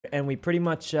and we pretty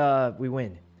much, we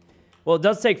win. Well, it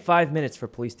does take 5 minutes for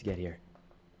police to get here.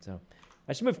 So,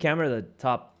 I should move camera to the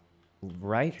top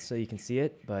right so you can see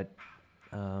it, but,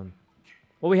 well,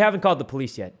 we haven't called the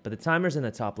police yet, but the timer's in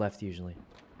the top left usually.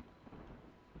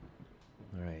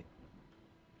 All right.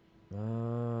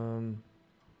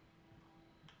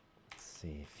 Let's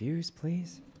see. Fuse,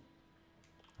 please.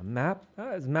 A map?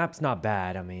 This map's not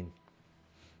bad, I mean.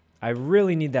 I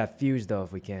really need that fuse, though,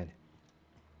 if we can.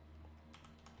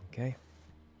 Okay.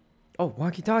 Oh,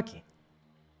 walkie-talkie.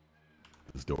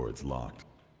 This door, it's locked.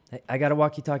 Hey, I got a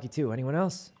walkie-talkie, too. Anyone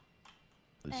else?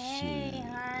 Hey,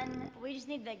 hon. We just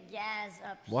need the gas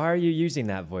up. Why are you using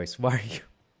that voice? Why are you...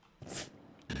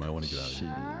 You might want to get out of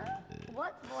here.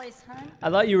 What voice, hon? I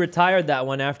thought you retired that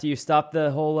one after you stopped the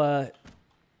whole,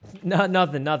 No,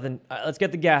 nothing. All right, let's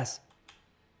get the gas.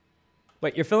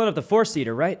 Wait, you're filling up the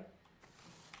 4-seater, right?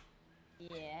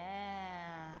 Yeah.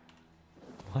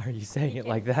 Why are you saying You it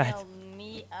like can that? fill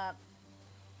me up.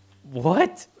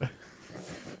 What?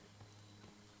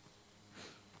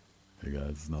 Hey guys,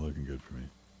 it's not looking good for me.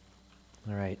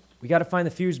 All right, we got to find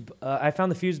the fuse. I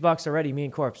found the fuse box already, me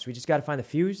and Corpse. We just got to find the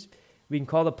fuse. We can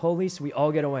call the police. We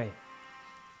all get away.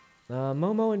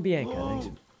 Momo and Bianca.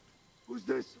 Thanks. Who's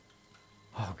this?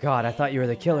 Oh, God, I thought you were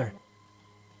the killer.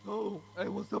 Oh, hey,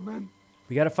 what's up, man?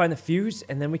 We got to find the fuse,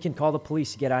 and then we can call the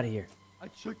police to get out of here. I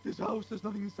checked this house. There's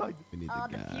nothing inside. We need Oh,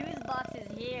 the fuse box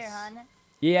is here, hon.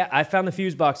 Yeah, I found the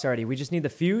fuse box already. We just need the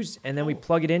fuse, and then we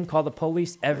plug it in, call the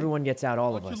police. Everyone gets out,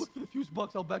 all of Why don't us. you look for the fuse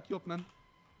box? I'll back you up, man.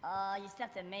 You still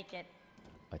have to make it.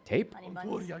 A tape? Honey Don't buns.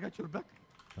 worry, I got your back.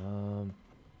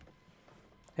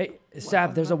 Hey,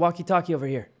 Sab, there's a walkie-talkie over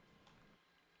here.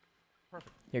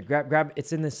 Perfect. Here, grab.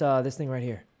 It's in this this thing right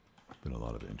here. Been a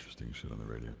lot of interesting shit on the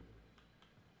radio.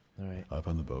 All right. I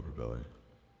found the boat propeller.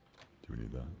 Do we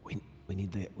need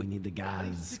that? We need the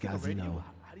guys, guys, you know.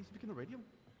 How do you speak in the radio?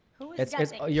 Who's It's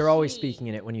got the you're always key? speaking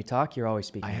in it when you talk. You're always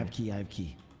speaking. I in have it. key, I have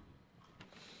key.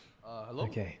 Hello?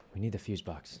 Okay, we need the fuse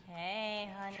box. Hey,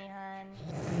 honey,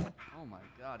 hon. Oh my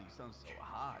god, you sound so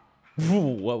hot.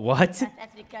 What?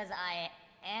 That's because I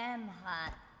am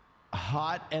hot.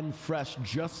 Hot and fresh,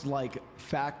 just like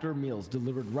Factor meals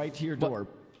delivered right to your door.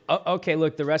 Oh, okay,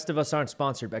 look, the rest of us aren't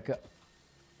sponsored, Becca.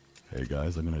 Hey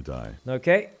guys, I'm gonna die.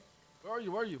 Okay, Where are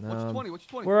you? Where are you? What's 20? What's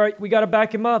 20? we gotta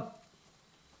back him up.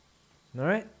 All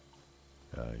right.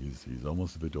 He's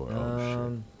almost at the door. Oh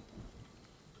shit.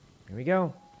 Here we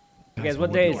go. You Guys, guys, what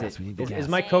we day need is the it? gas, we need the Is gas.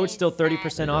 my code still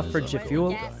 30% off for Guys, Jet I'm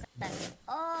Fuel? gonna die.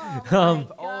 Oh my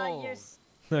god,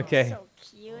 you're Okay. so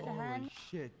cute, hon. Holy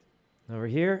shit. Over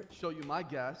here. Show you my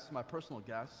gas, my personal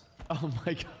gas. Oh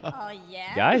my god. Oh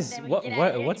yeah. Guys, Then we what- get out what-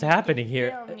 of here, what's you can happening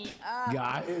here? fill me up.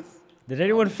 Guys. Did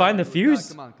anyone find the fuse?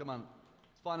 Come on. Let's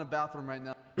find a bathroom right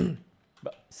now.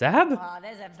 Sab? Oh,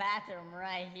 there's a bathroom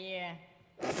right here.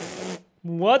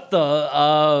 What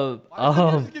the?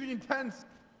 This is getting intense.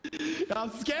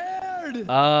 I'm scared. It's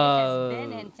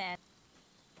been intense.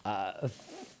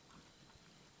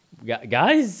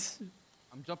 Guys?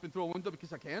 I'm jumping through a window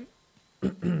because I can.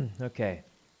 Okay.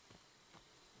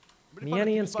 Ready to find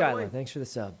the Miani and fuse, by the way? Skylar, thanks for the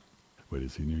sub. Wait,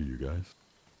 is he near you guys?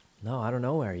 No, I don't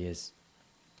know where he is.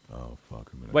 Oh fuck,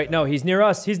 I'm gonna Wait, die. no, he's near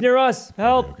us. He's near us.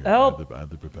 Help! Okay, Help! I have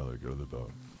the propeller. Go to the boat.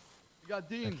 You got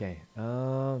Dean. Okay.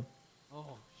 Oh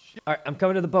shit. All right, I'm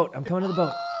coming to the boat.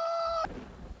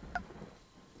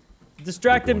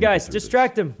 Distract him, guys.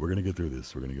 Distract him. We're gonna get through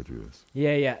this.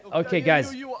 Yeah. Okay,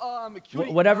 guys.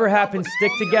 Cutie. Whatever happens,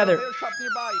 stick together. Hair shop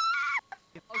nearby.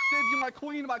 I'll save you,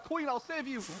 my queen. I'll save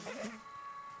you.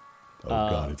 Oh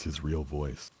god, it's his real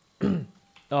voice.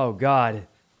 Oh, God.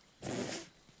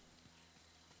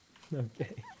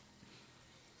 Okay.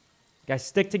 Guys,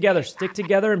 stick together. Stick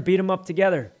together and beat him up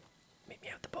together. Meet me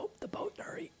at the boat,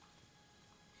 hurry.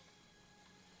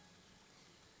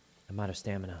 I'm out of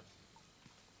stamina.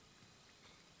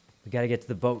 We gotta get to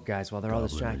the boat, guys, while they're all Goblin,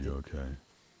 distracted. Are you okay?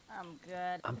 I'm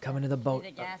good. I'm coming to the boat.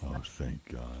 Need the gas. Oh, thank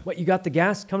God. What, you got the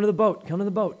gas? Come to the boat.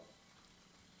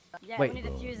 Yeah, wait. we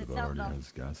need the fuse The boat itself already though.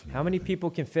 has gas in it, How many I think. people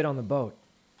can fit on the boat?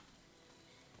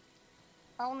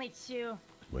 Only 2.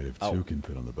 Wait, if Oh. 2 can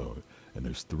fit on the boat, and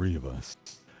there's 3 of us,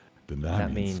 then that,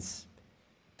 That means...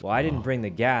 Well, I didn't bring the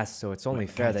gas, so it's only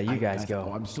fair that you guys Oh,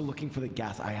 go. I'm still looking for the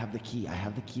gas. I have the key,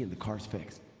 and the car's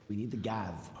fixed. We need the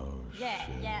gas. Oh Yeah,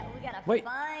 shit. yeah, we gotta Wait,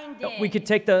 find it. we could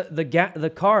take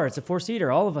the car. It's a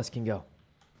 4-seater. All of us can go.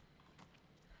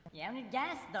 Yeah, we need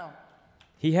gas though.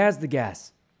 He has the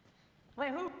gas. Wait,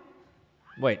 who?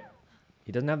 Wait,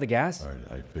 he doesn't have the gas? All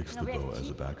right, I fixed No, the we have boat to as a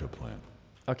keep- backup plan.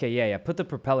 Okay, yeah. Put the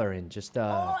propeller in. Just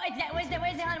Oh, where's it,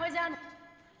 hon?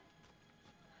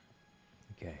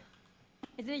 Okay.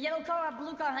 Is it a yellow car or a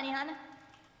blue car, honey, hon? Turn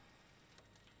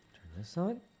this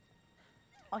on.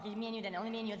 Okay, me and you then. Only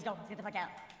me and you. Let's go. Let's get the fuck out.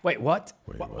 Wait, what?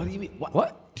 Wait, What do you mean?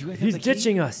 What? Do you guys have He's the key?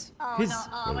 ditching us. Oh, He's... no.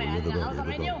 Oh, Wait, wait. we have the I boat, was we on have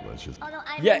the radio. boat. Let's just... Oh, no,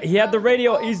 Yeah, he had the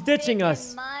radio. He's ditching in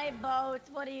us. my boat.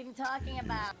 What are you even talking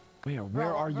about?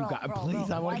 Where are you guys? Please,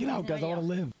 I want to get out, guys. I want to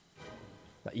live.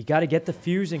 You gotta get the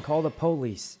fuse and call the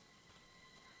police.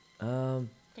 Okay,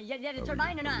 you had a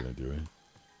turbine or Are not? we gonna do it?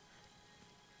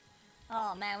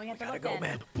 Oh, man. We have to look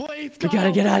then. Please, We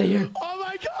gotta get out of here. Oh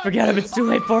my God. Forget him. It's too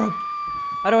late for him.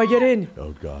 How do I get in?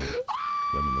 Oh God.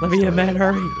 Let me in, start man. it.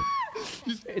 Hurry.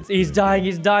 He's dying.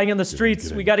 He's dying on the streets.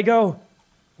 get We in. gotta go.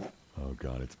 Oh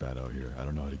God, it's bad out here. I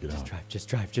don't know how to get out. Just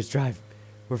drive.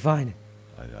 We're fine.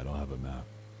 I don't have a map.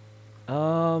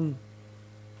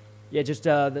 Yeah, just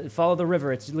follow the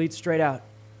river. It leads straight out.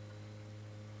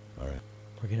 All right.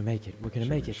 We're gonna make it. We're gonna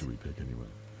make it. Should we pick anyone?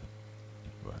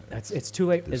 Right. It's too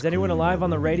late. There's Is anyone clearly alive no on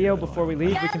the room in radio here. before we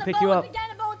leave? Get We on can the pick boat, you up. Get on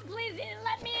the boat, please.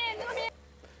 Let me in. Let me in.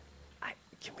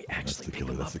 Can we That's actually the pick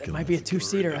killer. him That's up? the It killer. might be a that's the killer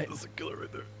two-seater. right there. That's the killer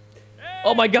right there.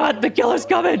 Oh my God! The killer's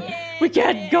coming. We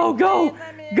can't go.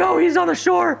 Go! He's on the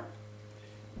shore.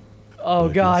 Oh I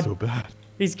feel God! so bad.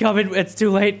 He's coming. It's too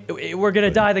late. We're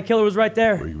gonna die. The killer was right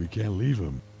there. We can't leave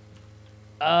him.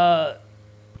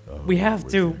 We have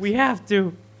where's to. he? We have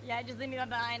to. Yeah, just leave me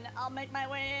behind. I'll make my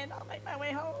way in. I'll make my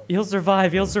way home. He'll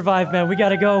survive. He'll survive, man. We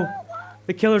gotta go.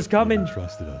 The killer's coming. He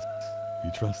trusted us.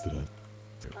 He trusted us.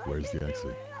 Where's the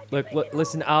exit? Look,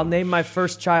 listen. I'll name my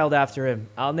first child after him.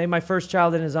 I'll name my first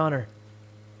child in his honor.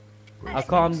 I'll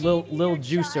call him Lil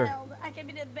Juicer. Child. I can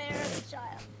be the bear of the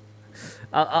child.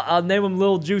 I'll name him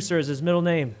Lil Juicer as his middle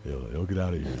name. He'll get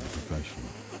out of here. He's a professional.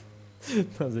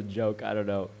 That was a joke. I don't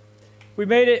know. We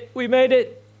made it. We made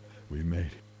it. We made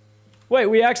it. Wait,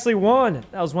 we actually won.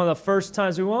 That was one of the first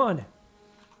times we won.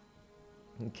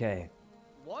 Okay.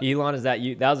 What? Elon, is that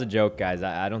you? That was a joke, guys.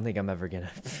 I don't think I'm ever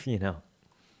gonna, you know.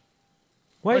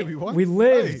 Wait, won? we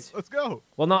lived. Hey, let's go.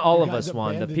 Well, not all You of guys us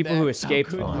won. The abandoned people that? who How escaped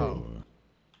could won. you? Oh,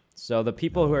 So the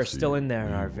people who are see, still in there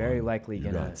we are very won. likely You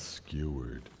gonna. got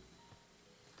skewered.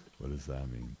 What does that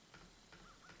mean?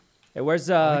 Hey, where's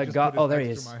Let me just God? put Oh, his there he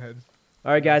X is. through my head.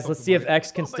 All right, guys. Let's Something see if like-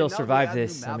 X can Well, but still now survive they add new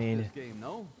this. I maps to mean, this game,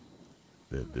 no?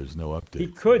 There's no update. he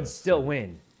for could that, still so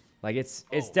win. Like it's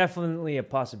definitely a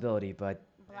possibility, but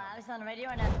Well, I was on the radio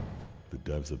or not? The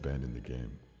devs abandoned the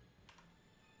game.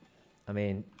 I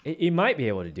mean, he might be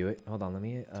able to do it. Hold on, let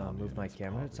me move my that's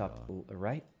camera to top probably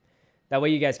right. That way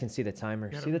you guys can see the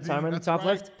timer. See the timer in the that's top right.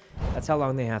 left? That's how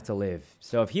long they have to live.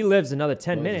 So if he lives another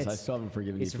 10 Moses, I minutes, still haven't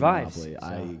forgiven he you for survives, Monopoly.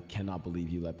 so- I cannot believe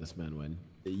you let this man win.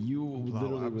 You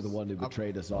literally were the one who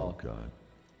betrayed us Oh all. God.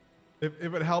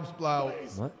 If it helps, Blau,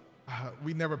 what?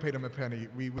 we never paid him a penny.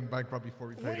 We went bankrupt before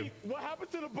we paid him. What happened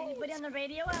to the Did you put it on the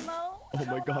radio, Mo? Oh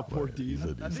my God, poor He's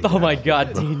Dean. a, he's Oh my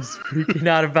God, Dean's freaking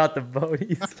out about the boat.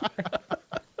 He's like,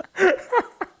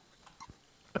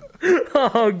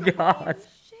 oh God.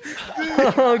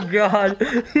 Oh God.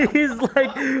 He's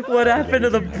like, what happened to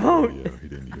the boat? He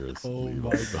didn't hear us Oh leave.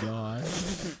 my God.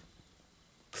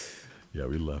 Yeah,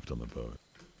 we left on the boat.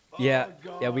 Yeah,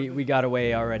 yeah, we got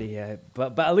away already. Yeah,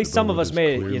 but at least The some boat of us was made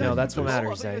it. You clearly know, that's what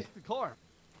just- matters. Oh,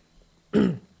 the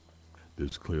car.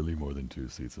 There's clearly more than 2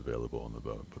 seats available on the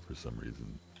boat, but for some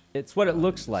reason, It's what it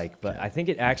looks like, but I think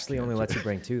it actually only lets you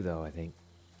bring 2, though. I think.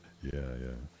 yeah.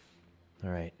 All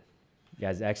right,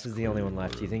 guys. X is the only one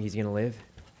left. Do you think he's gonna live?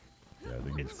 Yeah, I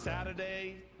think It's he's fine.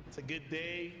 Saturday. It's a good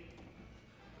day.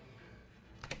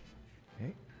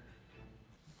 Okay.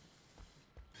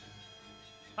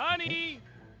 Honey!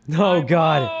 Oh I'm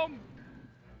God. home.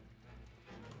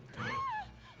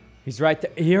 He's right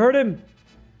there. He heard him.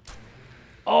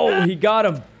 Oh, he got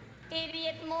him.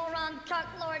 Idiot, moron, cuck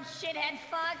lord, shithead,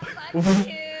 fuck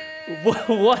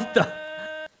you. What the?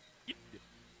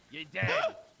 You're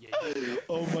dead.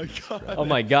 Oh my God. Oh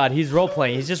my God, he's role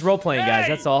playing. He's just role playing, guys.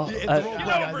 That's all. It's Uh, role play, Get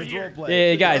guys. over It's here. role play.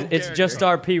 yeah, guys. It's just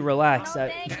RP. Relax. No,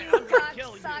 thank you,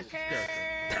 cocksucker.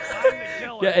 I'm the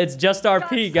killer. Yeah, it's just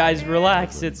RP, guys.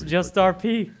 Relax. It's just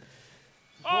RP.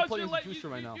 Oh, playing so like, Juicer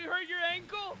right now. you hurt your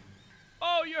ankle?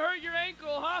 Oh, you hurt your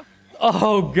ankle, huh?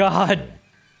 Oh God.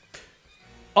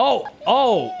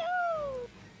 Oh.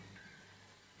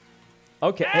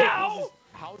 Okay. Ow!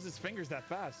 How is his fingers that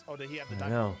fast? Oh, did he have the I time?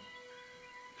 know.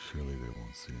 Surely they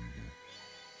won't see him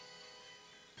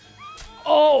here.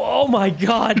 Oh my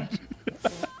God. Surely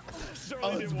it's they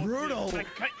won't see brutal. it. I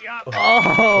cut you up.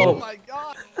 Oh. my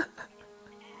God.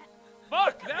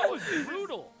 Fuck, that was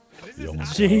brutal. This He is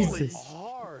almost actually Jesus.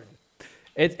 hard.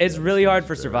 It's Yeah, really this hard is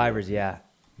for very survivors. hard. Yeah.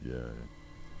 Yeah,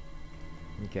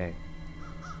 Okay.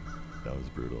 that was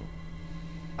brutal.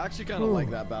 I actually kind of like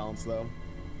that balance though.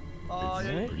 Oh, It's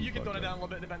yeah, pretty you can tone it fucked down a up. little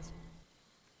bit. It depends.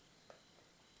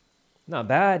 Not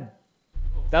bad.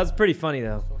 That was pretty funny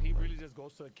though. So he really just goes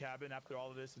goes to a cabin after all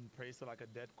of this and prays to like a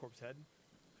dead corpse head?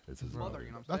 It's his Mother, mother.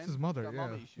 you know what I'm That's saying? his mother, Got yeah.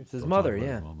 mommy issues. It's his Don't mother, talk about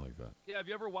yeah. his mom like that. Yeah, have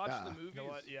you ever watched Yeah. the movies? You know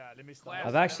what? Yeah, let me stop.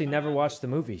 I've actually never watched the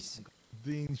movies.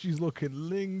 Dean, she's looking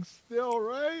ling still,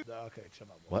 right? Okay, chill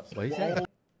out. What do you say?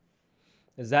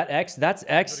 Is that X? That's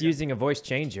X using a voice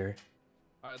changer.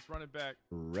 All right, let's run it back.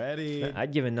 Ready?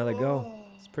 I'd give it another go.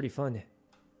 It's pretty fun.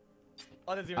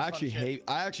 Oh, that's even I fun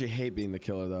actually shit. hate being the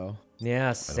killer though.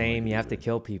 Yeah, same. like You it have to either.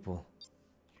 kill people.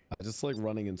 I just like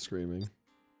running and screaming.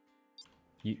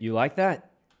 You like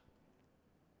that?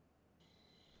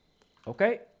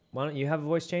 Okay. Why don't you have a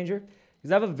voice changer?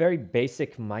 Because I have a very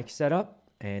basic mic setup,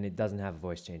 and it doesn't have a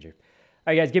voice changer.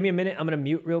 All right, guys, give me a minute. I'm going to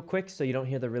mute real quick so you don't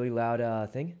hear the really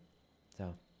loud thing.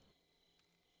 So,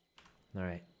 all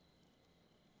right.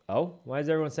 Oh, why is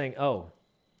everyone saying, oh?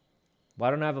 Why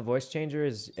don't I have a voice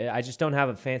changer? I just don't have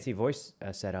a fancy voice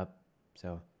setup.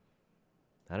 So,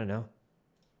 I don't know.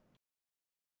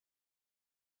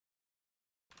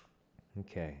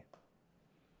 Okay.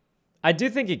 I do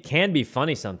think it can be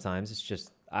funny sometimes. It's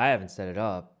just I haven't set it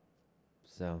up.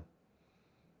 So.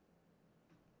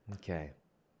 Okay.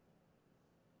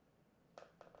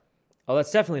 Oh,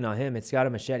 that's definitely not him. It's got a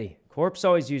machete. Corpse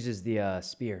always uses the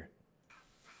spear.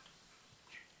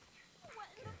 What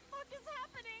the fuck is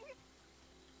happening?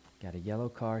 Got a yellow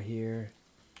car here.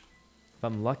 If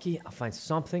I'm lucky, I'll find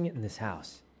something in this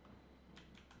house.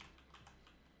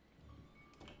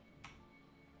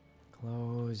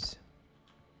 Close.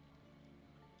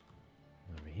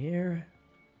 Over here.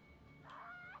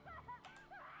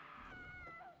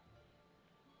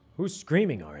 Who's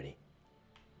screaming already?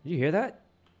 Did you hear that?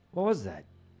 What was that?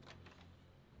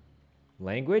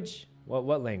 Language?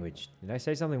 What language? Did I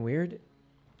say something weird?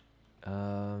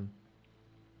 That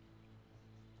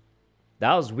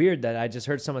was weird that I just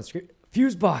heard someone scream.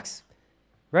 Fuse box!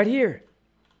 Right here!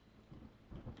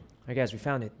 Alright guys, we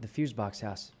found it. The fuse box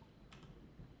house.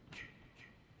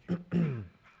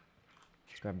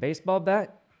 Let's grab a baseball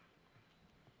bat.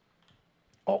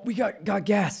 Oh, we got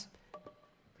gas.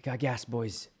 We got gas,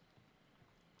 boys.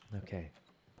 Okay.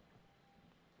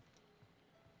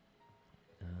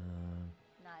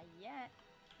 Not yet.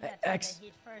 Gotta take X. the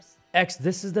heat first. X,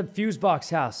 this is the fuse box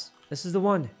house. This is the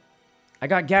one. I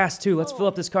got gas too. Let's fill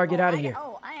up this car. Get out of here.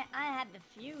 I had the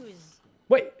fuse.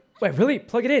 Wait, really?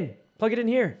 Plug it in. Plug it in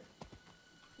here.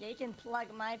 Yeah, you can plug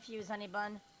my fuse, honey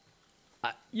bun.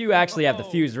 You actually have the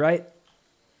fuse, right?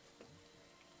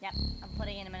 Yep, I'm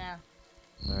putting it in now.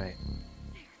 All right.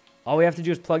 All we have to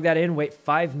do is plug that in, wait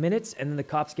 5 minutes, and then the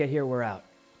cops get here, we're out.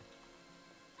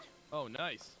 Oh,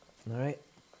 nice. All right.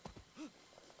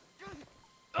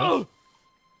 Oh!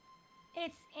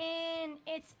 It's in.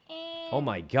 It's in. Oh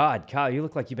my God, Kyle, you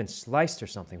look like you've been sliced or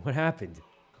something. What happened?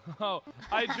 Oh,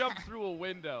 I jumped through a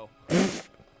window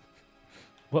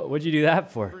What'd you do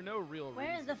that for for? no real reason.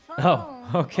 Where's the phone?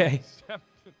 Oh, okay.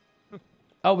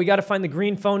 Oh, we got to find the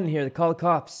green phone in here to call the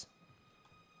cops.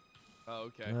 Oh,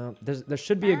 okay. There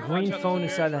should be a green Watch out, phone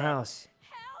there's a inside the bear trap. house.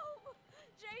 Help!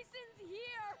 Jason's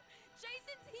here.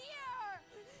 Jason's here.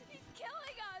 He's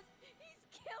killing us.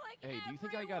 He's killing Hey, do you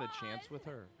think I got a chance with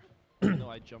her?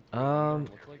 No, I jumped. Look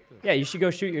like this. Yeah, you should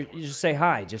go shoot you just say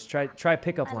hi. Just try a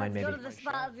pickup line maybe. Let's go to the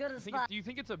spot. Let's go to the spot. Do you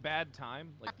think it's a bad time?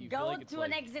 Like, do you Go feel like it's to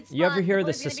like... an exit spot. You ever hear the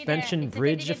boy's gonna be there. suspension It's a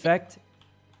bridge 50-50. effect?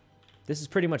 This is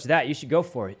pretty much that. You should go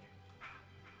for it.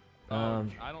 I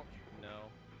don't know.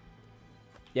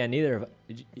 Yeah, neither of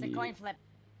It's a coin flip.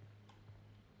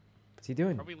 What's he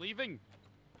doing? Are we leaving?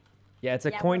 Yeah, it's a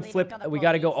Yeah, we're coin leaving flip. for the We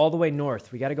got to go police. all the way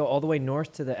north. We got to go all the way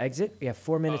north to the exit. We have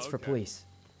 4 minutes for okay. police.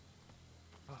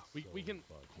 We can...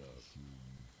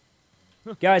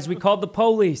 Guys, we called the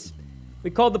police. We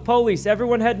called the police.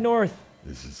 Everyone head north.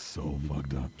 This is so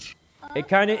fucked up. It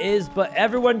kind of is, but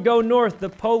everyone go north. The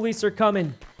police are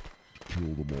coming. Kill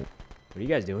them all. What are you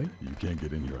guys doing? You can't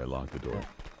get in here. I locked the door.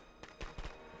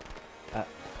 How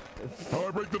do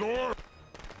I break the door?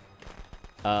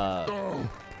 Oh.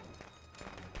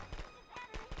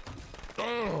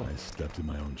 Oh. I stepped in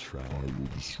my own trap. I will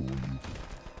destroy you.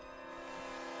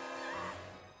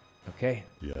 Okay.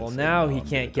 Yes, Well, and now now he I'm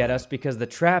can't gonna get us because the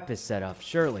trap is set up,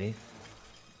 surely.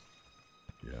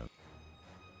 Yeah.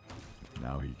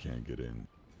 Now he can't get in.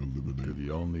 To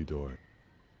the only door.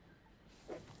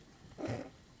 We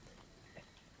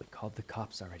called the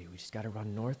cops already. We just got to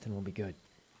run north and we'll be good.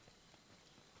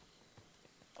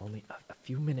 Only a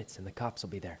few minutes and the cops will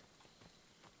be there.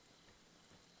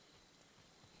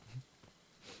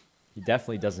 He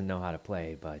definitely doesn't know how to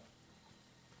play, but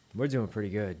we're doing pretty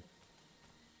good.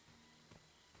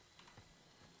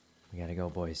 We gotta go,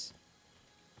 boys.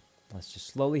 Let's just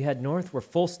slowly head north. We're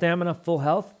full stamina, full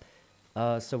health.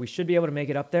 So we should be able to make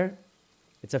it up there.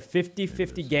 It's a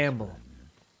 50-50 gamble.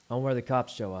 on where the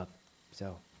cops show up. So.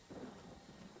 All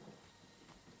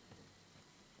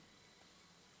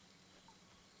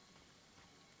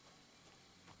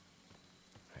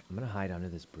right, I'm gonna hide under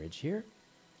this bridge here.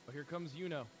 Oh, here comes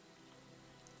Yuno.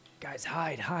 Guys,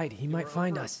 hide. He might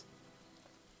find us.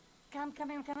 Come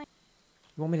in. You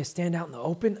want me to stand out in the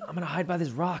open? I'm gonna hide by this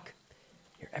rock.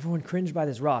 Here, everyone cringe by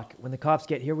this rock. When the cops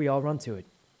get here, we all run to it.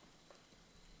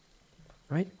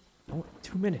 Right? Oh,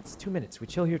 2 minutes. 2 minutes. We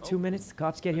chill here 2 minutes. The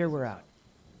cops get here, we're out.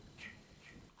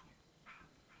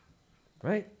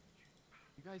 Right?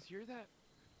 You guys hear that?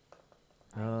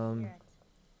 Hear it.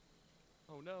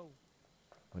 Oh no.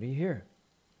 What do you hear?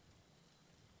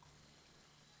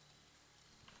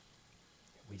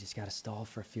 We just gotta stall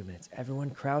for a few minutes. Everyone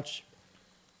crouch.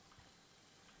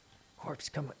 Corpse,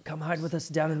 come hide with us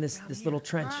down in this little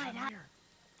trench. Hide.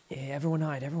 Yeah, everyone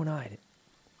hide.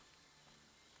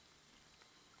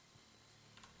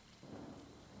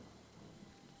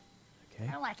 Okay.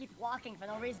 I don't want to keep walking for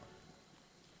no reason.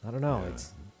 I don't know. Yeah.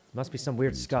 It must be some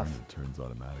weird scuff. It turns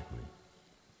automatically.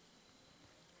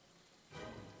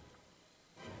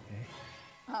 Okay.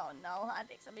 Oh no, I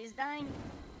think somebody's dying.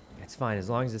 It's fine.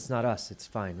 As long as it's not us, it's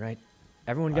fine, right?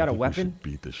 Everyone I got a think we weapon? should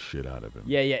beat the shit out of him.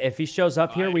 Yeah. If he shows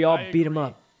up here, we all beat him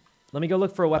up. Let me go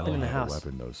look for a I weapon don't in the have house. a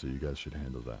weapon though, so you guys should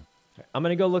handle that. I'm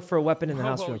gonna go look for a weapon in the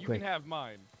house well, real quick. You can have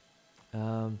mine.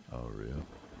 Oh, real?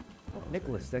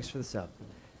 Nicholas, thanks for the sub.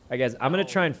 All right, guys, I'm gonna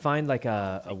try and find like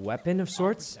a weapon of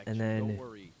sorts, and Don't then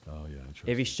worry. Oh yeah. I trust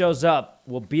if he you. shows up,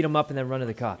 we'll beat him up and then run to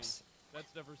the cops.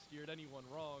 That's never steered anyone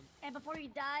wrong. And before you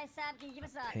die, Sab, can you give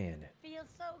us a Pan. feel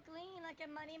so clean like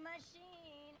a money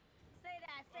machine? Say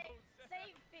that. Say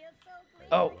feel so clean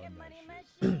Oh. like a money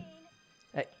machine.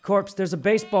 Hey, Corpse, there's a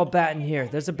baseball bat in here.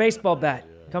 There's a baseball bat.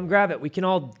 Come grab it. We can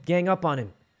all gang up on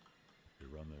him. You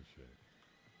run that shit.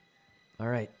 All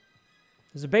right.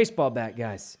 There's a baseball bat,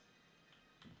 guys.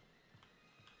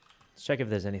 Let's check if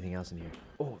there's anything else in here.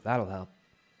 Oh, that'll help.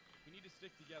 We need to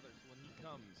stick together so when he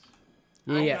comes.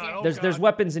 Yeah. There's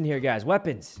weapons in here, guys.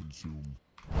 Weapons.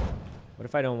 What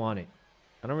if I don't want it?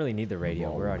 I don't really need the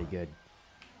radio. We're already good.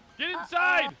 Get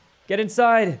inside! Get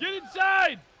inside. Get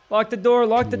inside! Lock the door.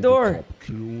 Lock the door.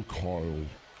 Kill Kyle.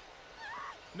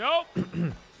 Nope.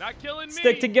 Not killing me.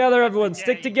 Stick together, everyone.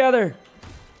 Stick together.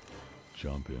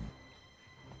 Jump in.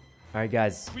 All right,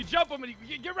 guys. We jump him and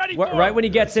get ready for Right him. when he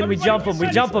gets in, we jump him. We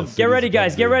jump him. Get ready,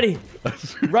 guys. Get ready.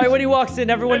 Right when he walks in,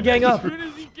 everyone gang up. As soon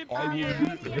as he gets I in will here.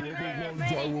 leave whoever runs,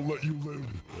 I will let you live.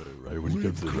 Right when he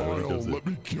Leave comes in. Right when he Kyle. comes in. Let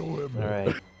me kill him. All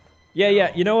right.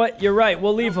 Yeah. You know what? You're right.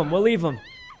 We'll leave him. We'll leave him.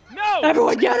 No!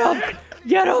 Everyone get up.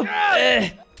 Get up.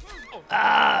 Hey,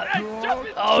 jump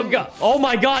it. Oh, God. Oh,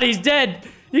 my God. He's dead.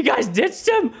 You guys ditched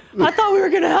him? I thought we were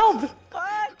going to help.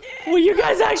 Well, you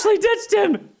guys actually ditched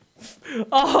him.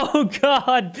 Oh,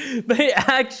 God. They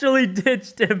actually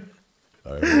ditched him.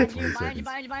 All right, we got 20 Behind you,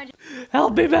 seconds. behind you.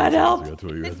 Help me, man. You Help. got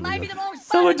 20, you got This 20, might you be the got most.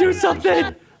 Someone do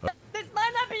something. This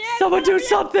might not be it. Someone do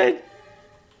something.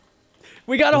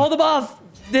 We got to hold him off.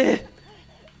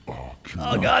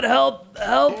 Oh, God. Help.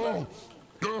 Help.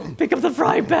 Pick up the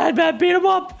frying pan, man. Beat him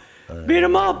up. Beat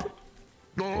him up.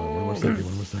 One more second.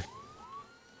 One more second.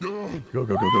 Go.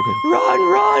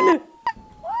 Run.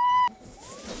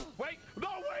 Wait, no,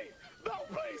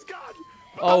 please, God.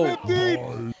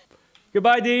 Oh.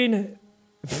 Goodbye, Dean.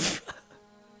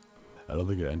 I don't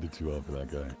think it ended too well for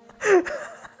that guy.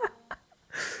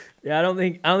 Yeah, I don't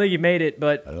think you made it,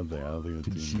 but I don't think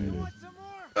the team made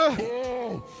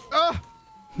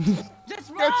it.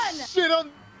 Just run. Shit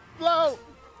on flow.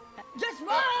 Just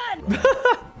run.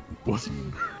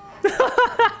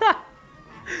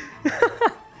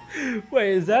 wait,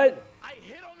 is that? I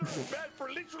hid under the bed for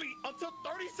literally until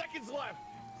 30 seconds left.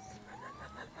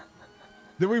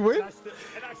 Did we win?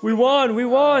 We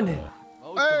won.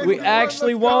 Hey, We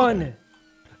actually let's go. won.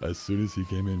 As soon as he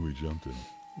came in, we jumped in.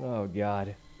 Oh,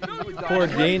 God. Poor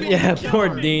Dean. Yeah, poor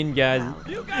Dean, guys.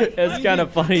 It's kind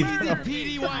of funny.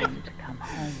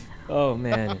 Oh,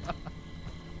 man.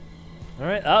 All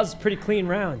right, that was pretty clean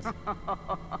rounds.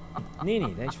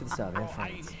 Nini, thanks for the sub. Man, I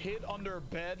friends. hid under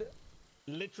bed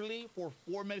literally for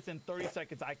 4 minutes and 30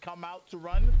 seconds. I come out to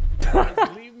run.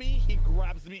 Leave me, he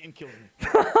grabs me and kills me.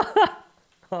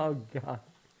 Oh, God.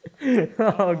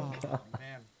 Oh, God.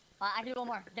 Man. I can do one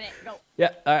more. Get it. Go. Yeah,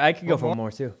 I could go for one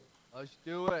more, too. Let's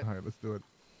do it. All right, let's do it.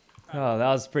 Oh, that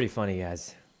was pretty funny,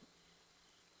 guys.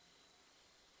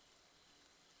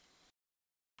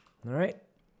 All right.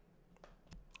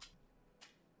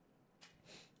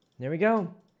 There we go.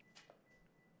 All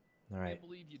I right. can't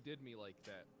believe you did me like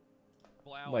that.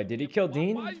 Blow. Wait, did he kill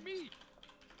Dean? Why me?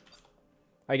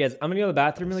 right, guys, I'm gonna go to the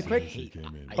bathroom really quick. She came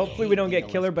in. Hopefully we don't get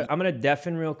killer, but I'm gonna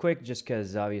deafen real quick just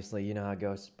because obviously you know how it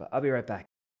goes. But I'll be right back.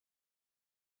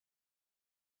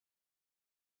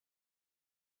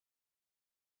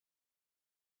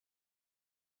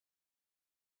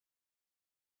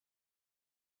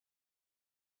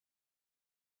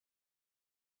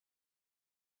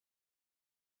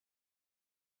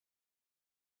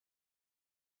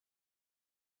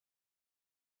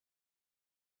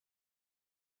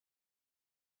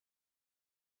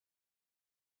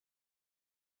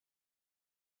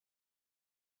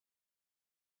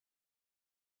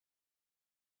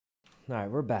 All right,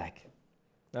 we're back.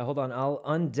 Now, hold on. I'll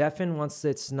undeafen once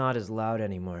it's not as loud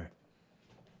anymore.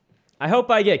 I hope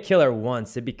I get killer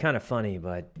once. It'd be kind of funny,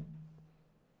 but...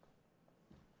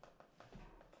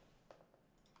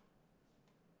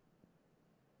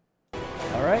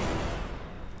 All right.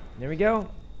 There we go.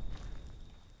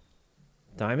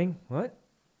 Timing? What?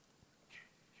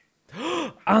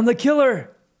 I'm the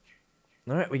killer!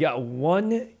 All right, we got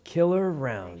 1 killer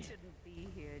round.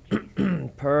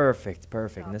 Perfect,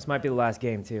 perfect. And this might be the last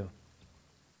game, too.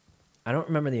 I don't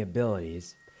remember the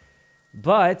abilities,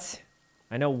 but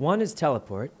I know 1 is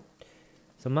teleport.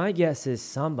 So my guess is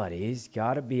somebody's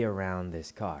got to be around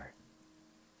this car.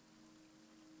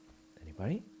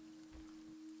 Anybody?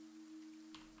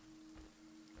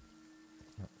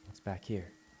 Oh, what's back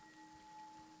here?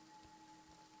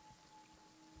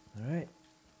 All right.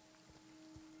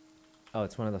 Oh,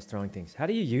 it's one of those throwing things. How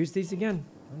do you use these again?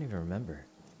 I don't even remember.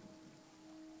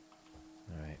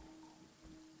 All right.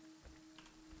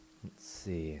 Let's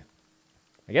see.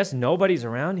 I guess nobody's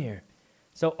around here.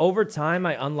 So over time,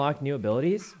 I unlock new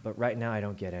abilities, but right now I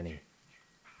don't get any.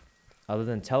 Other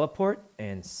than teleport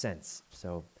and sense.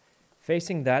 So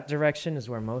facing that direction is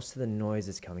where most of the noise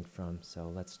is coming from. So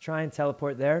let's try and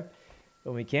teleport there.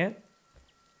 When we can't,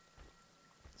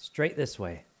 straight this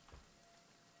way.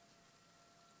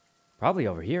 Probably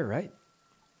over here, right?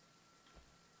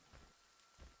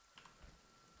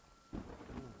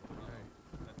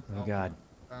 Oh, God.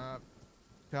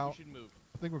 Cal, You should move.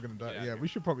 I think we're gonna die. Get out Yeah, of we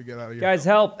should probably get out of here. Guys,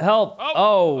 help, help.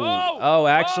 Oh,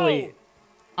 actually.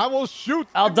 I will shoot.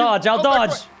 I'll if you dodge, I'll go back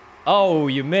dodge. Oh,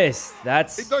 you missed.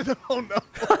 That's... Oh, no.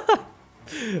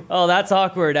 Oh, that's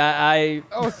awkward. That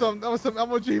was some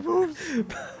MOG moves.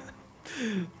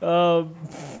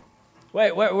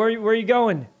 Wait, where are you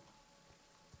going?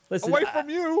 Listen, Away from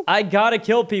you. I gotta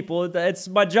kill people. It's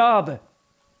my job.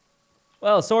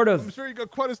 Well, sort of. I'm sure you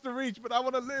got quite a to reach, but I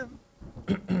want to live.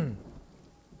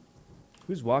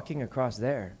 Who's walking across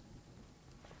there?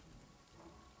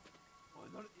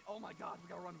 Oh my God, we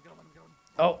gotta run, we gotta run, we gotta run.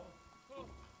 Oh.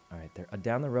 All right, they're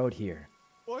down the road here.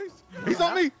 Boys, he's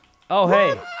on me. Oh,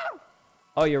 hey.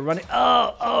 Oh, you're running.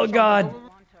 Oh, God.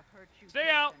 Stay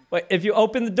out. Wait, if you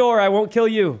open the door, I won't kill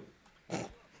you.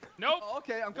 Nope. Oh,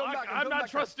 okay, I'm coming back. I'm not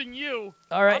trusting you.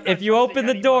 All right, if you open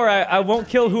the door, I won't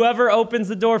kill whoever opens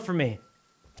the door for me.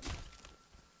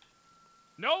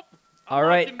 Nope. All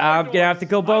right, I'm gonna have to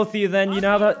kill both of you then. You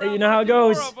know how it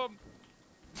goes.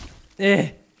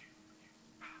 Eh.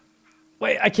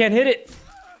 Wait, I can't hit it.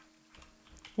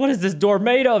 What is this door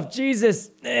made of? Jesus.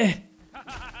 Eh.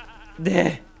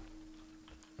 Eh.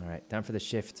 All right, time for the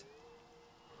shift.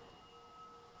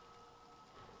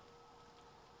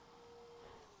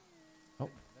 Oh.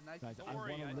 Guys, I want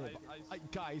to live.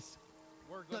 Guys,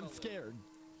 I'm scared.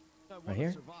 Right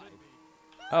here?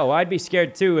 Oh, I'd be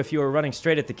scared too if you were running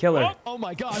straight at the killer. Oh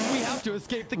my God, we have to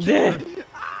escape the killer.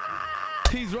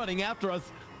 He's running after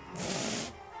us.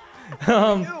 I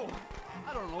don't know.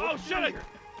 Oh shit!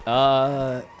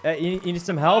 You need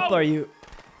some help? No. Are you?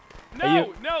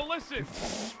 No, listen.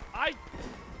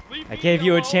 I gave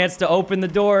you a chance to open the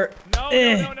door. No.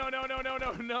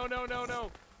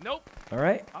 Nope. All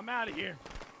right. I'm out of here.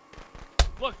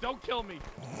 Look, don't kill me.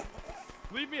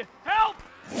 Leave me. Help!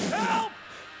 Help!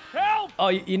 Help! Oh,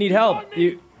 you need help.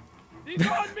 He's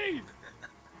on me.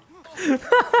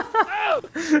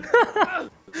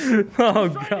 Oh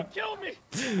He's trying to kill me.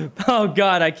 Oh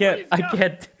God, I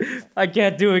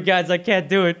can't do it, guys. I can't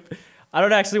do it. I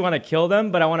don't actually want to kill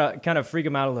them, but I want to kind of freak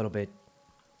them out a little bit.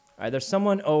 All right, there's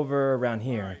someone over around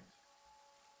here. Right.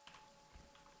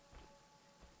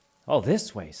 Oh,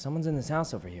 this way. Someone's in this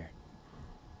house over here.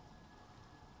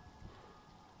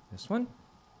 This one?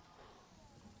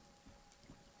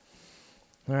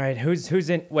 All right, who's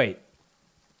in? Wait,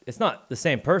 it's not the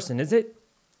same person, is it?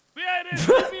 Yeah, it is.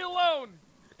 Leave me alone.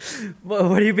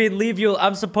 What do you mean leave you?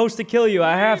 I'm supposed to kill you.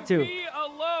 I have to. Leave me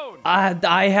alone.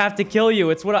 I have to kill you.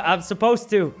 It's what I'm supposed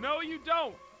to. No, you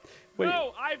don't. Wait,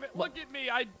 no, look at me.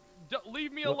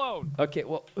 Leave me alone. Okay,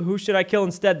 well, who should I kill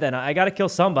instead then? I gotta kill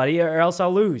somebody or else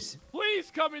I'll lose. Please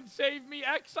Please come and save me,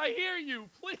 X. I hear you.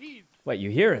 Please. Wait, you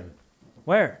hear him?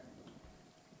 Where?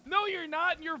 No, you're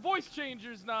not, and your voice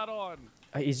changer's not on.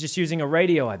 He's just using a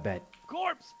radio, I bet.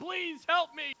 Corpse, please help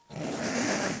me.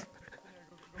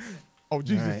 Oh,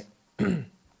 Jesus. All right.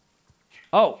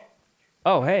 Oh.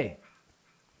 Oh, hey.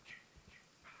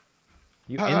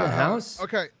 You in the house?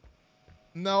 Okay.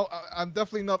 No, I'm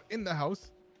definitely not in the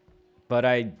house. But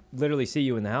I literally see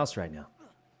you in the house right now.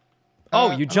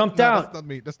 Oh, you jumped no, out. That's not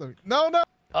me. That's not me. No, no.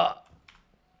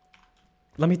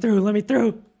 Let me through. Let me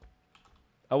through.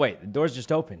 Oh, wait. The door's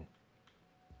just open.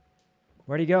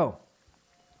 Where'd he go?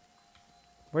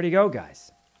 Where'd he go, guys?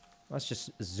 Let's just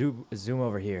zoom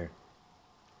over here.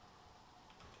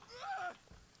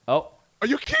 Oh. Are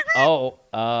you kidding me? Oh.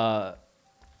 Are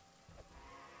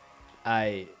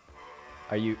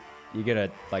you gonna,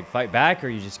 like, fight back, or are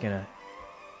you just gonna...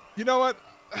 You know what?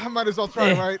 I might as well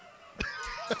try, right?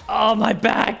 Oh, my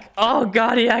back. Oh,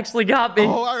 God, he actually got me.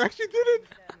 Oh, I actually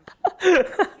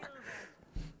did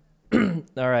it.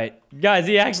 All right. Guys,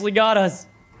 he actually got us.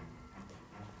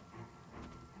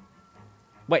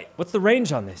 Wait, what's the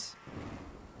range on this?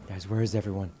 Guys, where is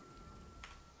everyone?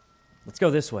 Let's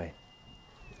go this way.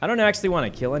 I don't actually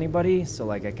want to kill anybody, so,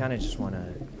 like, I kind of just want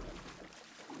to...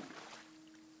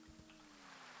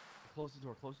 Close the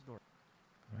door. Close the door.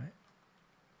 All right.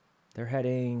 They're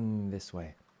heading this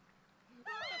way.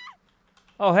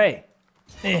 Oh, hey.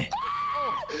 Eh.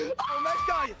 Oh, nice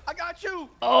guy. I got you.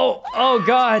 Oh,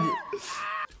 God.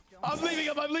 I'm leaving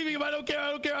him. I'm leaving him. I don't care.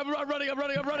 I don't care. I'm running.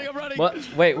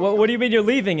 What? Wait, what do you mean you're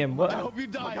leaving him? What? I hope you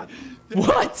die.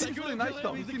 What? He's really nice,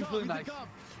 though. He seems really nice.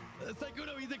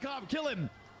 Sykkuno, he's a cop. Kill him.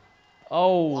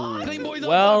 Oh, Clean boys on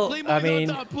well, top. Clean boys I on mean,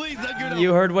 top. Please, Sykkuno.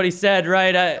 you heard what he said,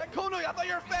 right? Sykkuno, I thought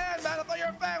you were a fan, man. I thought you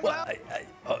were a fan. Well,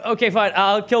 okay, fine.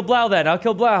 I'll kill Blau then. I'll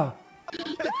kill Blau. Thank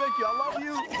you. I love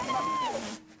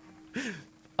you.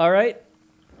 All right.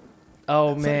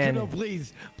 Oh man. Sykkuno,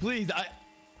 please.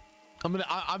 I'm gonna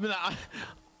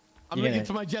get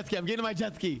to my jet ski. I'm getting to my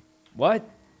jet ski. What?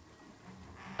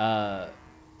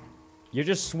 You're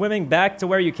just swimming back to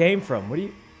where you came from.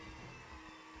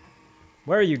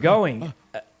 Where are you going?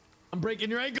 I'm breaking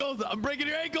your ankles.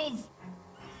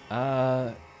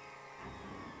 Well,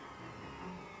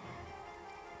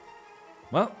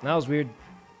 that was weird.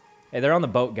 Hey, they're on the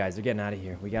boat, guys. They're getting out of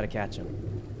here. We gotta catch them.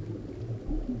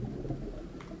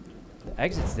 The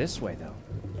exit's this way, though.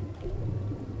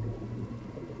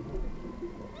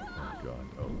 Oh, God.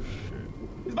 Oh,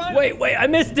 shit. Wait, I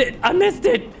missed it.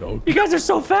 Don't. You guys are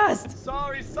so fast.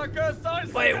 Sorry, sucker.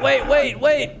 Sorry,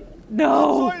 Wait.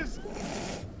 No.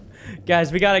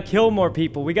 Guys, we gotta kill more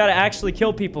people. We gotta actually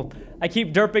kill people. I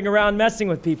keep derping around messing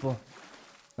with people.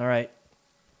 All right.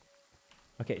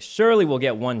 Okay, surely we'll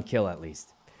get one kill at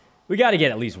least. We gotta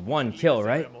get at least one kill,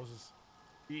 right?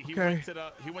 He Okay. went to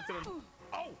the.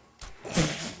 Oh.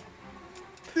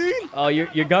 Dean. Oh,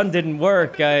 your gun didn't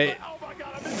work. Oh my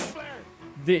God! I'm in the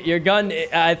flare. Your gun,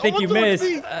 I think you missed.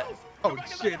 Oh,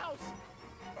 shit.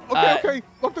 Uh, Okay.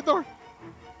 Lock the door.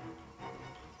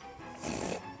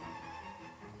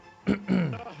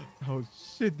 Oh,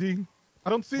 shit, Dean. I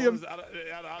don't see him. He's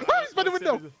by the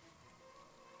window.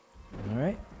 All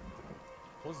right.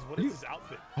 What is his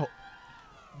outfit? Oh,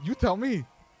 you tell me.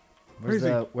 Where's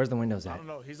the windows I at? don't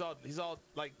know. He's all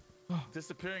like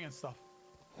disappearing and stuff.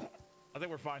 I think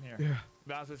we're fine here. Yeah. To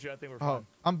be honest with you, I think we're Oh, fine.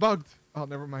 I'm bugged. Oh,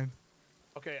 never mind.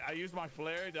 Okay, I used my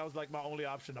flare. That was like my only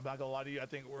option. I'm not gonna lie to you. I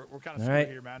think we're kind of All screwed right.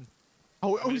 here, man.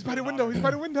 Oh, he's by the window. He's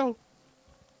by the window.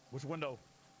 Which window?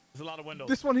 There's a lot of windows.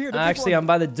 This one here. The big Actually, one. I'm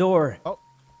by the door.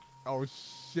 Oh,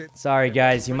 shit. Sorry,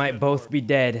 guys. You might both be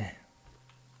dead.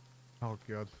 Oh,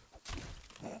 God.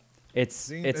 It's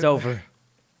Dean, over.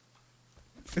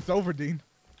 It's over, Dean.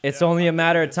 It's only a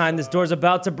matter of time. This door's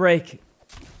about to break.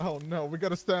 Oh, no. We got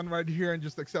to stand right here and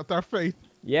just accept our fate.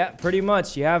 Yeah, pretty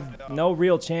much. You have no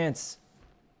real chance.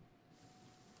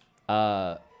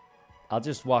 I'll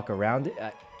just walk around it.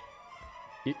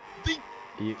 Damn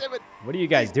it. What are you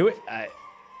guys doing?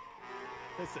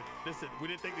 Listen. We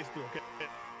didn't think this through. Okay.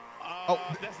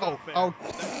 That's Oh, not fair. oh.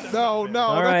 That's No, not no.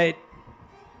 All right.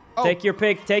 Oh. Take your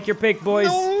pick. Take your pick, boys.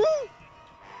 No.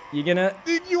 You gonna...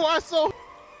 Dean, you asshole.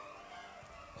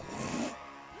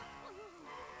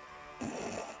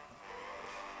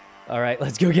 All right,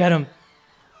 let's go get him.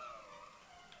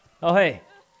 Oh, hey.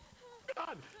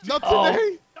 Not Oh.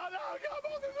 today. No,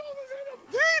 Moses,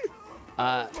 Dean.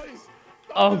 please.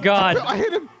 Oh, God. I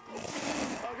hit him.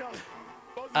 Oh God.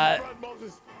 Moses, run,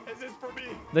 Moses. Is this for me?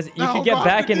 Listen, you No, can get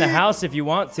back in the Dean. house if you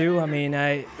want to. I mean,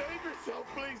 Save yourself,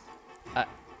 please.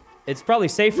 it's probably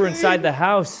safer inside the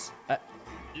house.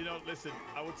 You know, listen.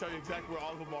 I will tell you exactly where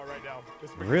all of them are right now.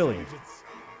 Just bring Really? some agents.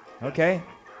 Okay.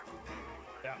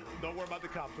 Don't worry about the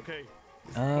cops, okay?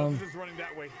 This is running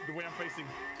that way, the way I'm facing.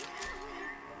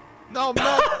 No, I'm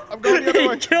not. I'm going the other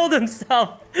way. He killed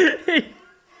himself.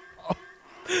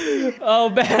 Oh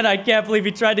man, I can't believe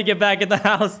he tried to get back in the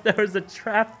house. There was a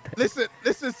trap. Listen,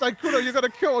 Sykkuno, you're gonna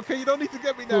kill, okay? You don't need to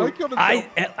get me now. He killed himself.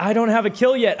 I don't have a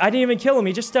kill yet. I didn't even kill him.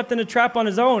 He just stepped in a trap on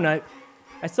his own. I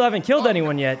still haven't killed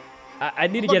anyone yet. I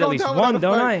need to get at least one,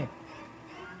 don't I?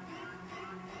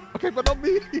 Okay, but not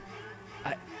me.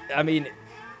 I mean,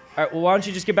 all right, well, why don't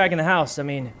you just get back in the house? I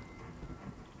mean,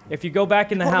 if you go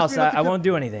back in the house, I won't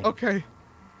do anything. Okay.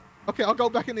 Okay, I'll go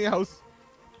back in the house.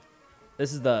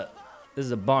 This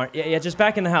is a barn. Yeah, just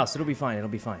back in the house. It'll be fine. It'll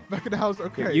be fine. Back in the house,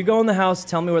 okay. You go in the house,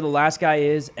 tell me where the last guy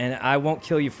is, and I won't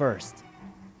kill you first.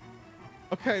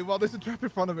 Okay, well, there's a trap in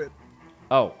front of it.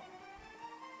 Oh.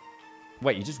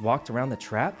 Wait, you just walked around the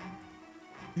trap?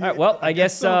 All right, well, I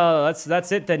guess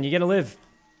that's it then. You get to live.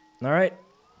 All right?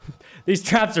 These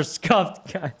traps are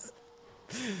scuffed, guys.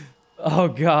 Oh,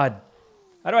 God.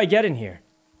 How do I get in here?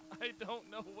 I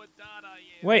don't know what dot I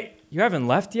am. Wait, you haven't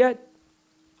left yet?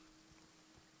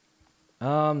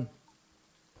 Are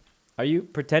you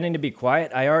pretending to be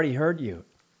quiet? I already heard you.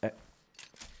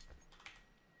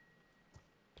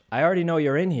 I already know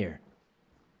you're in here.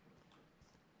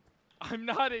 I'm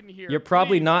not in here. You're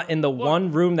probably not in the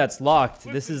one room that's locked.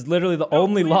 This is literally the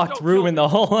only locked room in the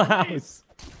whole house.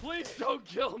 Please don't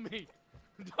kill me.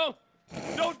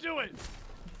 Don't do it.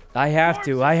 I have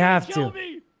to. I have to. Kill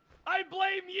me. I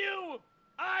blame you.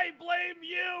 I blame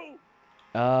you.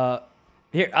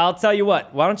 Here, I'll tell you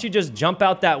what. Why don't you just jump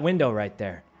out that window right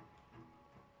there?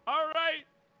 All right.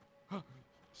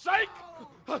 Psych.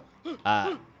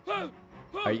 Are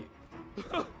you...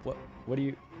 What are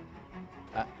you...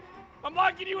 I'm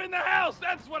locking you in the house.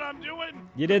 That's what I'm doing.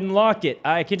 You didn't lock it.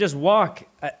 I can just walk.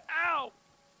 Ow.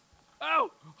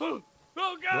 Ow. Oh,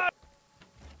 God.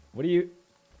 What are you...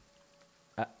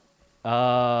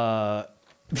 No.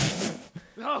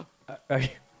 Are you...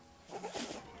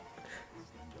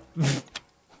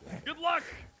 Good luck.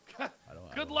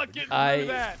 Good luck getting through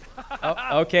that.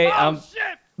 Okay, oh,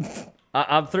 shit.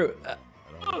 I'm through.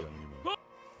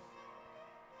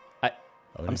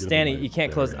 I'm standing. You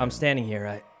can't close. I'm standing here,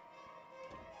 right?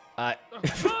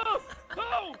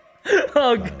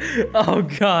 Oh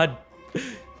God.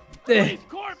 He's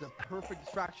corpse. It's a perfect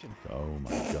distraction. Oh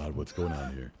my God, what's going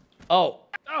on here? Oh.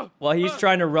 Well, he's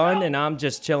trying to run, and I'm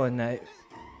just chilling.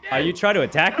 Are you trying to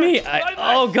attack me?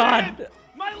 Oh God.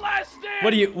 My last stand.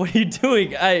 What are you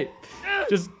doing? I'm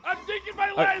taking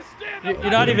my last stand.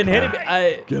 You're not even hitting me.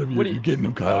 Get him. You're getting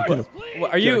him, Kyle. Get him.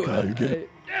 Are you? Kyle, you get him.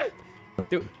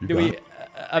 Do we?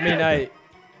 I mean, I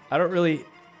don't really.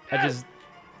 Moses,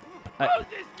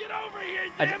 get over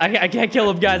here. I can't kill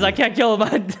him, guys. I can't kill him.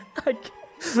 I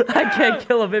can't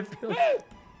kill him. It feels.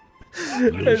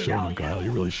 You're really showing him, Kyle.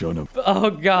 You're really showing him. Oh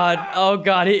God. Oh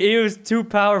God. He was too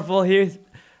powerful. Oh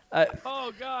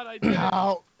God, I did.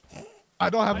 Cal, I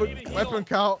don't have a weapon,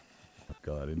 Cal.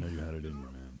 God, I didn't know you had it in you,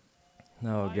 man.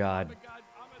 Oh God.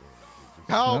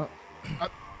 Cal,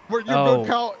 you're good,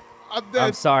 Cal. I'm dead.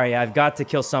 I'm sorry. I've got to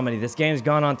kill somebody. This game's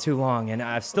gone on too long, and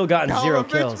I've still gotten Cal, 0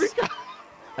 kills.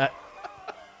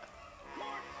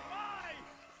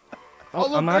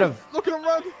 I'm out of. Look at him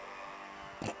run.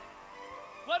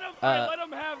 Let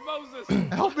him have Moses.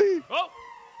 Help me. Oh.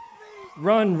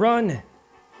 Run.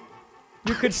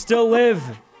 You could still live.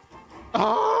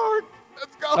 Oh,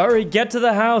 let's go. Hurry, get to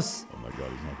the house. Oh my God,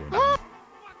 he's not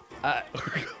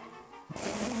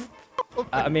going.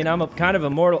 I mean, I'm kind of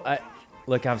immortal.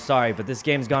 Look, I'm sorry, but this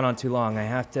game's gone on too long. I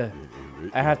have to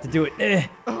do it.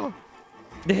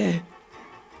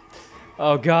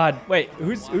 Oh God! Wait,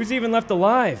 who's even left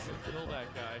alive? Kill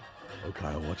that guy. Oh,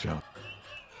 Kyle, watch out.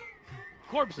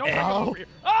 Corpse, don't come over here.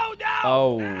 Oh no!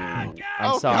 Oh,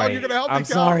 I'm sorry. Cal, you're gonna help me, I'm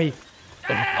Cal. sorry.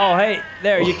 Oh, hey,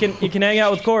 there. You can hang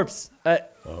out with Corpse.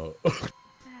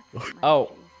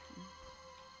 Oh.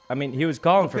 I mean, he was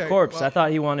calling for Corpse. well- I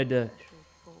thought he wanted to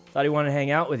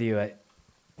hang out with you.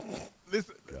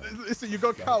 Listen, you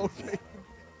go, Cal. Okay?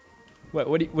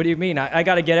 What do you mean? I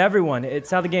got to get everyone. It's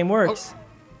how the game works.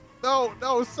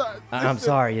 No, son. I'm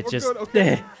sorry. It's we're just. good,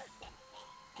 okay?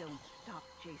 Don't stop,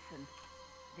 Jason.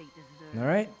 They deserve All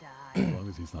right. to die. As long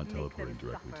as he's not teleporting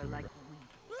directly to me. Like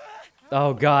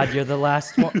Oh God, you're the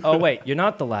last one. Oh wait, you're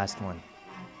not the last one.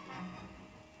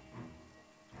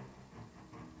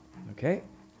 Okay.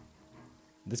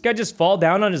 This guy just fall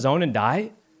down on his own and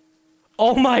die?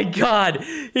 Oh my God,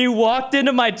 he walked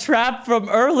into my trap from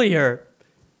earlier.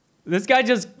 This guy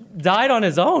just died on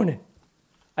his own,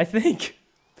 I think.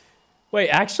 Wait,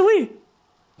 actually?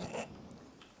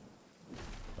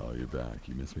 Oh, you're back.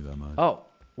 You missed me that much? Oh,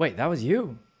 wait, that was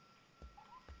you.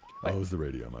 Oh, it was the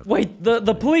radio. My Wait,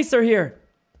 the police are here.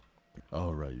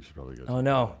 Oh, right. You should probably go. Oh,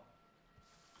 no.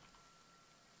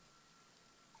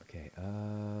 Okay,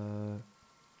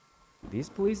 this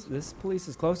police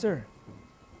is closer.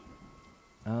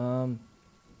 I'm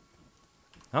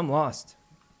lost.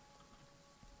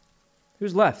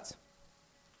 Who's left?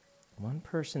 One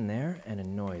person there and a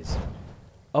noise.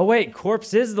 Oh, wait,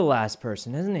 Corpse is the last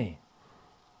person, isn't he?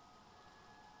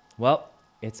 Well,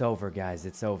 it's over, guys.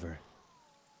 It's over.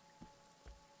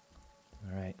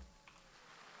 All right.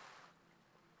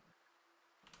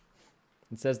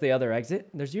 It says the other exit.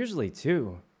 There's usually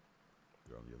two.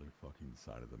 They're on the other fucking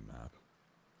side of the map.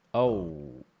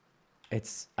 Oh.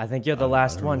 I think you're the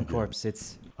last one,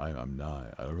 Corpse. I'm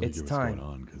not. I don't really get what's time. going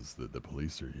on because the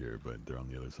police are here, but they're on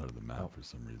the other side of the map for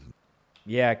some reason.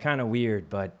 Yeah, kind of weird,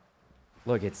 but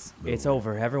look, it's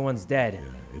over. Everyone's dead.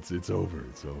 Yeah, it's over.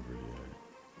 It's over.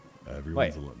 Yeah.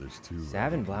 Everyone's alive. There's two.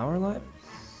 Sav and Blower alive?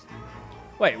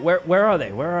 Wait, where are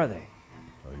they? Where are they?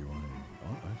 Oh, you want?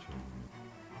 Oh, actually.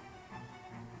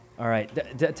 All right,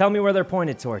 tell me where they're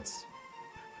pointed towards.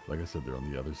 Like I said, they're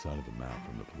on the other side of the map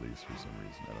from the police for some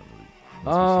reason. I don't really.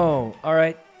 Oh, all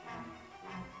right.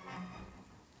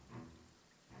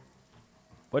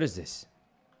 What is this?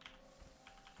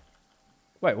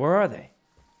 Wait, where are they?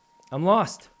 I'm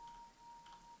lost.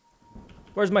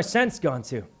 Where's my sense gone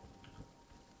to?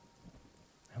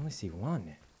 I only see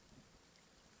one.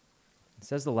 It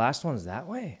says the last one's that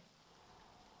way.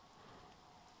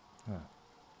 Huh.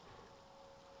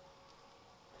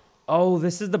 Oh,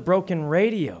 this is the broken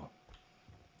radio.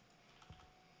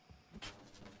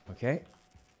 Okay.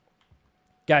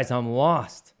 Guys, I'm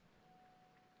lost.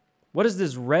 What does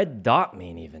this red dot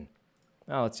mean even?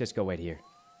 Oh, let's just go wait here.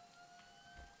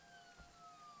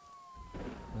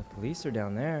 The police are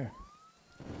down there.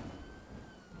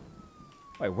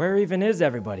 Wait, where even is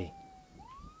everybody?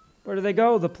 Where do they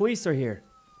go? The police are here.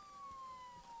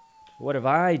 What if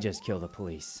I just kill the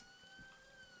police?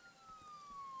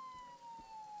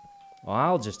 Well,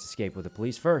 I'll just escape with the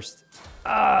police first. They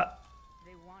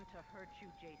want to hurt you,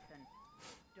 Jason.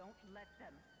 Don't let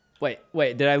them.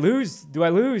 Wait, did I lose? Do I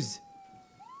lose?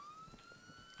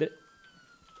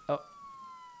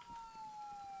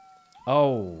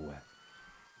 Oh.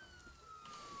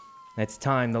 It's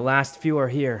time. The last few are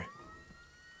here.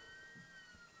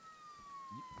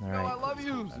 All right. I love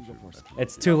you.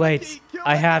 It's too late.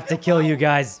 I have to kill you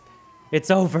guys. It's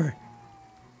over.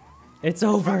 It's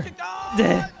over.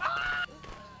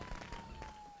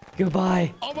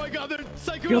 Goodbye. Oh my God,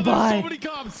 Sykkuno, Goodbye. there's so many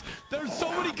cops. There's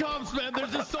so many cops, man.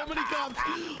 There's just so many cops.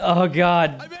 Oh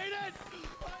God. I made it.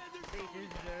 They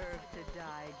deserve to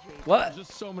die, Jason. What? There's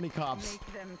just so many cops.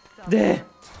 Make them suffer.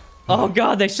 Oh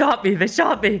God, they shot me. They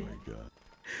shot me.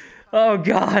 Oh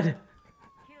God.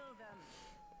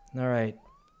 All right.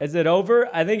 Is it over?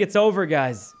 I think it's over,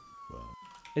 guys.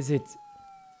 Is it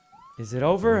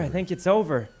over? I think it's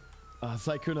over.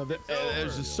 Sykkuno,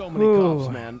 there's just so many cops,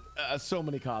 man. So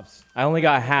many cops. I only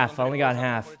got half.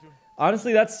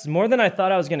 Honestly, that's more than I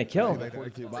thought I was gonna kill. Yo,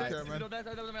 GG's,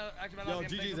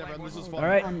 everyone. This was fun. All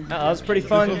right, that was pretty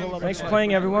fun. Thanks for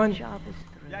playing, everyone. Yeah,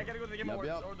 I gotta go to the Game Awards.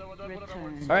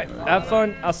 All right, have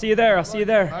fun. I'll see you there. All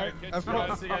right, have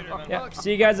fun. Yeah,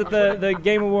 see you guys at the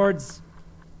Game Awards.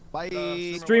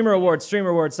 Bye. Streamer Awards.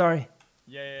 Sorry.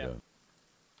 Yeah.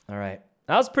 All right,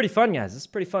 that was pretty fun, guys. This is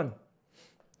pretty fun.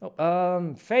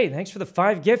 Oh, Faye, thanks for the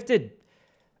 5 gifted.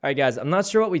 All right, guys, I'm not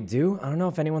sure what we do. I don't know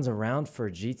if anyone's around for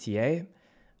GTA.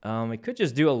 We could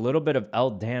just do a little bit of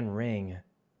Elden Ring.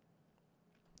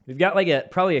 We've got like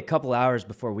probably a couple hours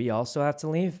before we also have to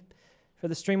leave for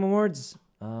the Stream Awards.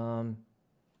 So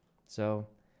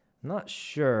I'm not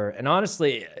sure. And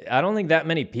honestly, I don't think that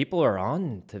many people are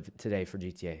on today for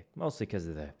GTA, mostly because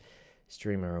of the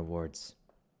Streamer Awards.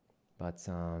 But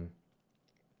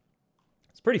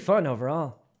it's pretty fun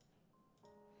overall.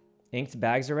 Inked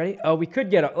bags already? Oh, we could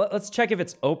get. Let's check if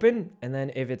it's open, and then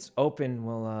if it's open,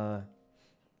 we'll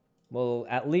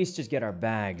at least just get our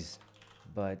bags.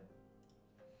 But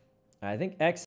I think X